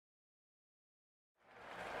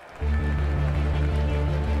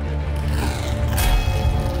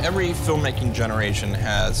Every filmmaking generation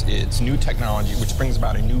has its new technology, which brings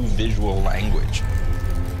about a new visual language.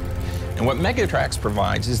 And what MegaTrax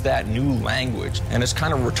provides is that new language, and it's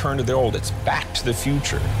kind of return to the old. It's back to the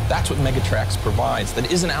future. That's what MegaTrax provides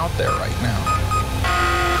that isn't out there right now.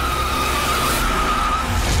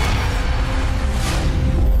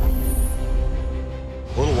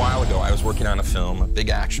 A little while ago, I was working on a film, a big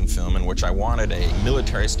action film, in which I wanted a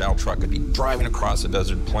military-style truck to be driving across a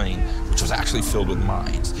desert plain, which was actually filled with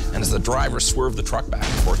mines. And as the driver swerved the truck back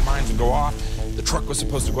and forth, mines would go off. The truck was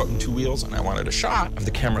supposed to go up in 2 wheels, and I wanted a shot of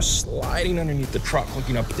the camera sliding underneath the truck,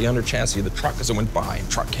 looking up at the under chassis of the truck as it went by, and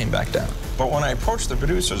the truck came back down. But when I approached the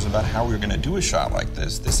producers about how we were going to do a shot like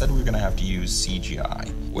this, they said we were going to have to use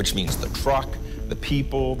CGI, which means the truck, the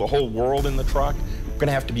people, the whole world in the truck, we're going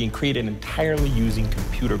to have to be created entirely using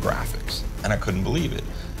computer graphics. And I couldn't believe it.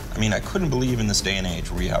 I mean, I couldn't believe in this day and age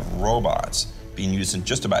where you have robots being used in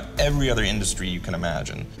just about every other industry you can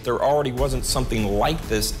imagine. There already wasn't something like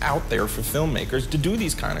this out there for filmmakers to do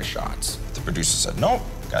these kind of shots. The producer said, nope,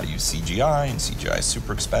 got to use CGI, and CGI is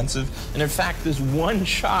super expensive. And in fact, this one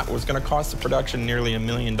shot was going to cost the production nearly $1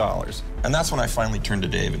 million. And that's when I finally turned to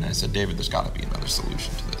David and I said, David, there's got to be another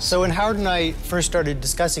solution to this. So when Howard and I first started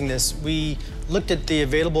discussing this, we looked at the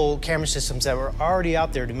available camera systems that were already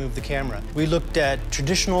out there to move the camera. We looked at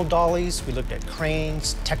traditional dollies, we looked at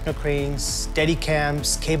cranes, techno cranes, steady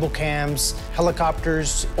cams, cable cams,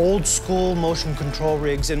 helicopters, old school motion control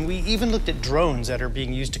rigs, and we even looked at drones that are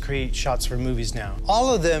being used to create shots for movies now.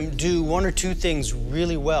 All of them do one or two things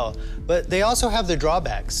really well, but they also have their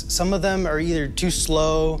drawbacks. Some of them are either too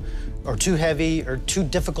slow, or too heavy, or too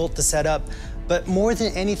difficult to set up. But more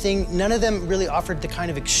than anything, none of them really offered the kind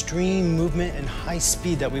of extreme movement and high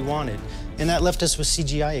speed that we wanted. And that left us with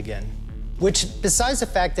CGI again. Which, besides the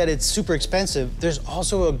fact that it's super expensive, there's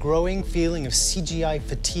also a growing feeling of CGI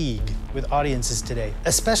fatigue with audiences today,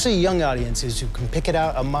 especially young audiences who can pick it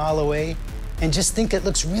out a mile away and just think it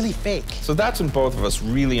looks really fake. So that's when both of us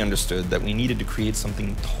really understood that we needed to create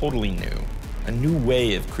something totally new, a new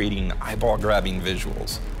way of creating eyeball-grabbing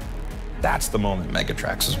visuals. That's the moment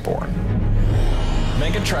MegaTrax was born.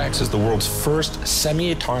 MegaTrax is the world's first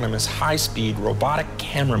semi-autonomous, high-speed, robotic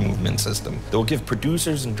camera movement system that will give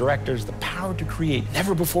producers and directors the power to create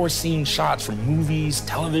never-before-seen shots from movies,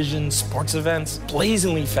 television, sports events.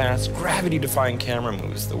 Blazingly fast, gravity-defying camera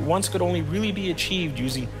moves that once could only really be achieved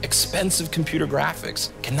using expensive computer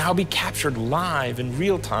graphics can now be captured live in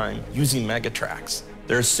real time using MegaTrax.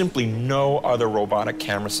 There is simply no other robotic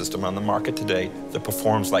camera system on the market today that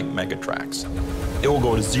performs like MegaTrax. It will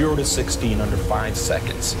go to 0 to 60 in under 5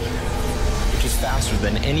 seconds, which is faster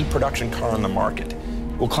than any production car on the market.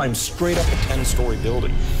 It will climb straight up a 10-story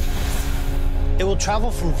building. It will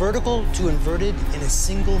travel from vertical to inverted in a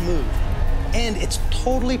single move. And it's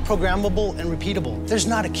totally programmable and repeatable. There's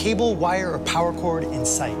not a cable, wire, or power cord in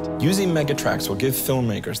sight. Using MegaTrax will give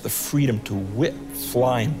filmmakers the freedom to whip,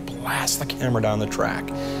 fly, and blast the camera down the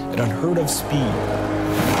track at unheard of speed.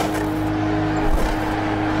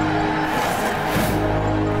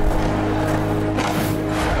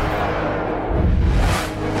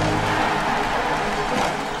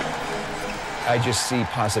 I just see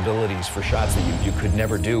possibilities for shots that you could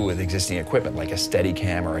never do with existing equipment, like a steady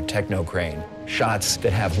cam or a techno crane. Shots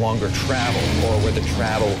that have longer travel, or where the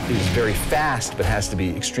travel is very fast but has to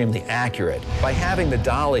be extremely accurate. By having the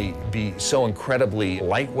dolly be so incredibly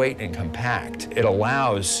lightweight and compact, it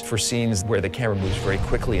allows for scenes where the camera moves very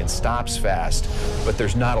quickly and stops fast, but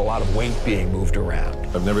there's not a lot of weight being moved around.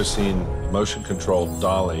 I've never seen a motion-controlled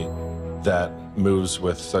dolly that moves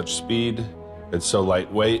with such speed. It's so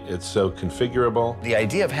lightweight, it's so configurable. The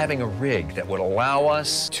idea of having a rig that would allow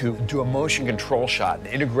us to do a motion control shot and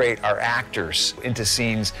integrate our actors into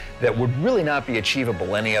scenes that would really not be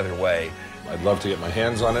achievable any other way. I'd love to get my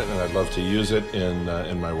hands on it, and I'd love to use it in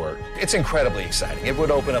my work. It's incredibly exciting. It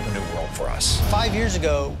would open up a new world for us. 5 years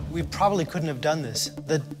ago, we probably couldn't have done this.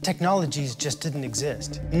 The technologies just didn't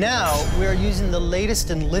exist. Now, we are using the latest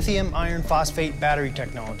in lithium iron phosphate battery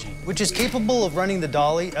technology, which is capable of running the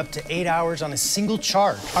dolly up to 8 hours on a single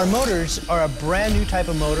charge. Our motors are a brand new type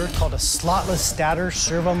of motor called a slotless stator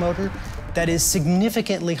servo motor that is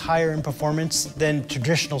significantly higher in performance than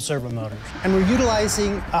traditional servo motors. And we're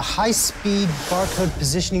utilizing a high-speed barcode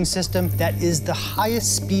positioning system that is the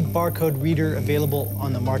highest speed barcode reader available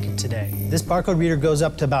on the market today. This barcode reader goes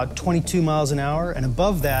up to about 22 miles an hour, and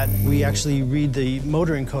above that, we actually read the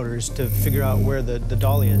motor encoders to figure out where the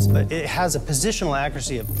dolly is. But it has a positional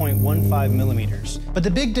accuracy of 0.15 millimeters. But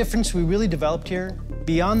the big difference we really developed here,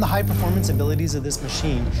 beyond the high performance abilities of this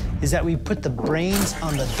machine, is that we put the brains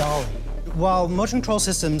on the dolly. While motion control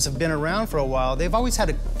systems have been around for a while, they've always had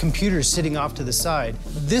a computer sitting off to the side.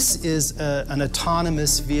 This is an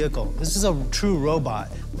autonomous vehicle. This is a true robot.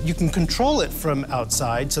 You can control it from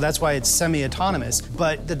outside, so that's why it's semi-autonomous,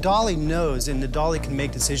 but the dolly knows, and the dolly can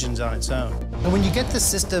make decisions on its own. And when you get the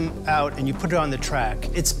system out and you put it on the track,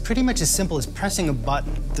 it's pretty much as simple as pressing a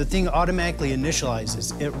button. The thing automatically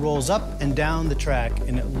initializes. It rolls up and down the track,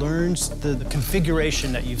 and it learns the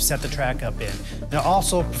configuration that you've set the track up in. And it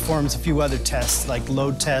also performs a few other tests, like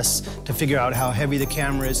load tests, to figure out how heavy the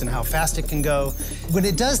camera is and how fast it can go. When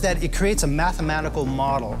it does that, it creates a mathematical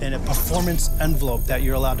model and a performance envelope that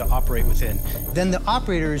you're allowed to operate within. Then the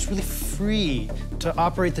operator is really free to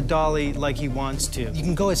operate the dolly like he wants to. You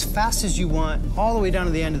can go as fast as you want all the way down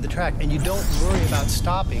to the end of the track, and you don't worry about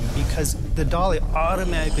stopping because the dolly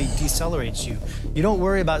automatically decelerates you. You don't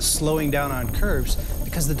worry about slowing down on curves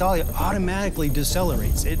because the dolly automatically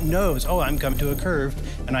decelerates. It knows, oh, I'm coming to a curve,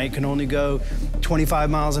 and I can only go 25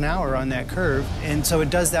 miles an hour on that curve, and so it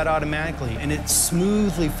does that automatically, and it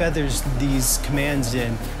smoothly feathers these commands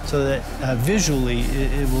in so that visually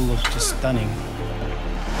it will look just stunning.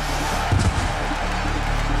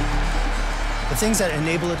 The things that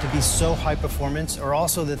enable it to be so high performance are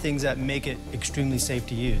also the things that make it extremely safe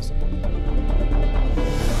to use.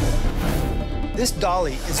 This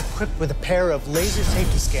dolly is equipped with a pair of laser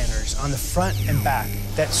safety scanners on the front and back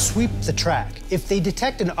that sweep the track. If they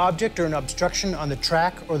detect an object or an obstruction on the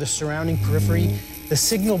track or the surrounding periphery, the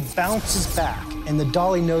signal bounces back and the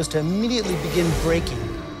dolly knows to immediately begin braking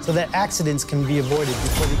so that accidents can be avoided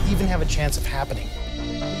before they even have a chance of happening.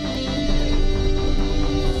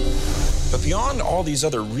 But beyond all these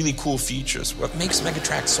other really cool features, what makes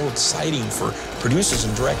MegaTrax so exciting for producers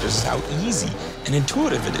and directors is how easy and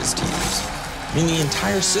intuitive it is to use. I mean, the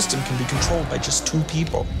entire system can be controlled by just two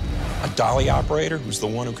people. A dolly operator, who's the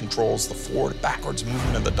one who controls the forward and backwards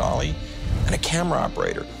movement of the dolly, and a camera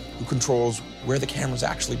operator, who controls where the camera's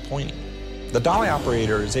actually pointing. The dolly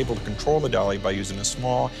operator is able to control the dolly by using a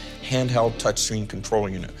small handheld touchscreen control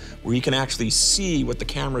unit, where he can actually see what the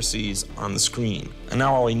camera sees on the screen. And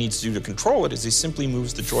now all he needs to do to control it is he simply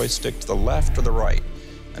moves the joystick to the left or the right.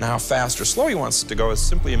 And how fast or slow he wants it to go is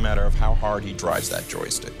simply a matter of how hard he drives that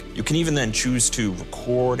joystick. You can even then choose to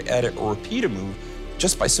record, edit, or repeat a move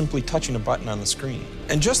just by simply touching a button on the screen.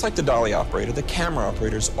 And just like the dolly operator, the camera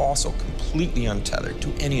operator is also completely untethered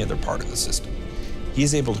to any other part of the system. He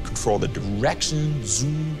is able to control the direction,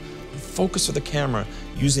 zoom, and focus of the camera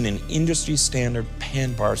using an industry-standard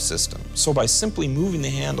pan bar system. So by simply moving the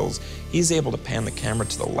handles, he's able to pan the camera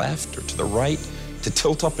to the left or to the right, to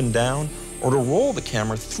tilt up and down, or to roll the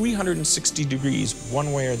camera 360 degrees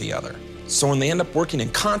one way or the other. So when they end up working in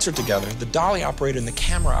concert together, the dolly operator and the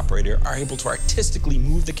camera operator are able to artistically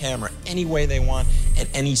move the camera any way they want at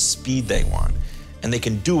any speed they want. And they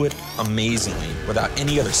can do it amazingly without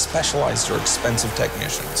any other specialized or expensive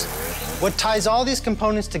technicians. What ties all these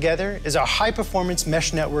components together is our high-performance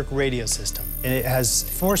mesh network radio system. And it has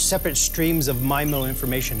 4 separate streams of MIMO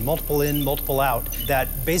information, multiple in, multiple out, that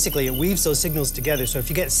basically it weaves those signals together. So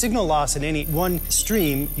if you get signal loss in any one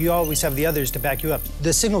stream, you always have the others to back you up.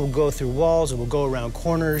 The signal will go through walls, it will go around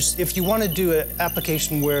corners. If you want to do an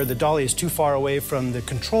application where the dolly is too far away from the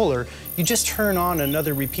controller, you just turn on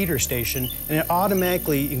another repeater station, and it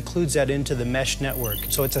automatically includes that into the mesh network.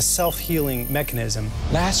 So it's a self-healing mechanism.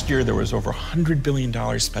 Last year, there was over $100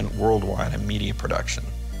 billion spent worldwide on media production.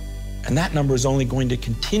 And that number is only going to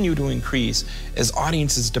continue to increase as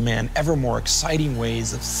audiences demand ever more exciting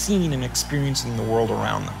ways of seeing and experiencing the world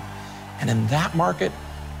around them. And in that market,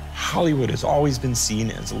 Hollywood has always been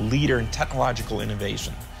seen as a leader in technological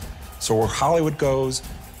innovation. So where Hollywood goes,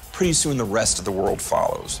 pretty soon the rest of the world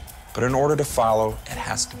follows. But in order to follow, it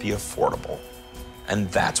has to be affordable. And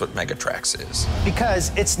that's what MegaTrax is.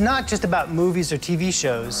 Because it's not just about movies or TV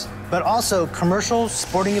shows, but also commercials,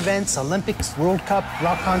 sporting events, Olympics, World Cup,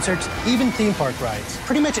 rock concerts, even theme park rides.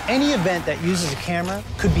 Pretty much any event that uses a camera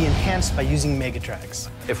could be enhanced by using MegaTrax.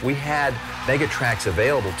 If we had MegaTrax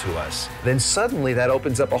available to us, then suddenly that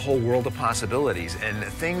opens up a whole world of possibilities. And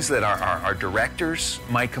things that our directors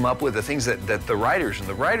might come up with, the things that the writers in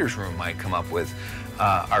the writer's room might come up with,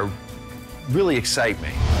 are really excite me.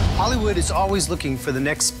 Hollywood is always looking for the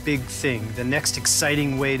next big thing, the next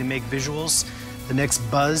exciting way to make visuals, the next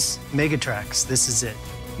buzz. MegaTrax, this is it.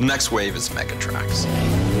 The next wave is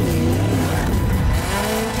MegaTrax.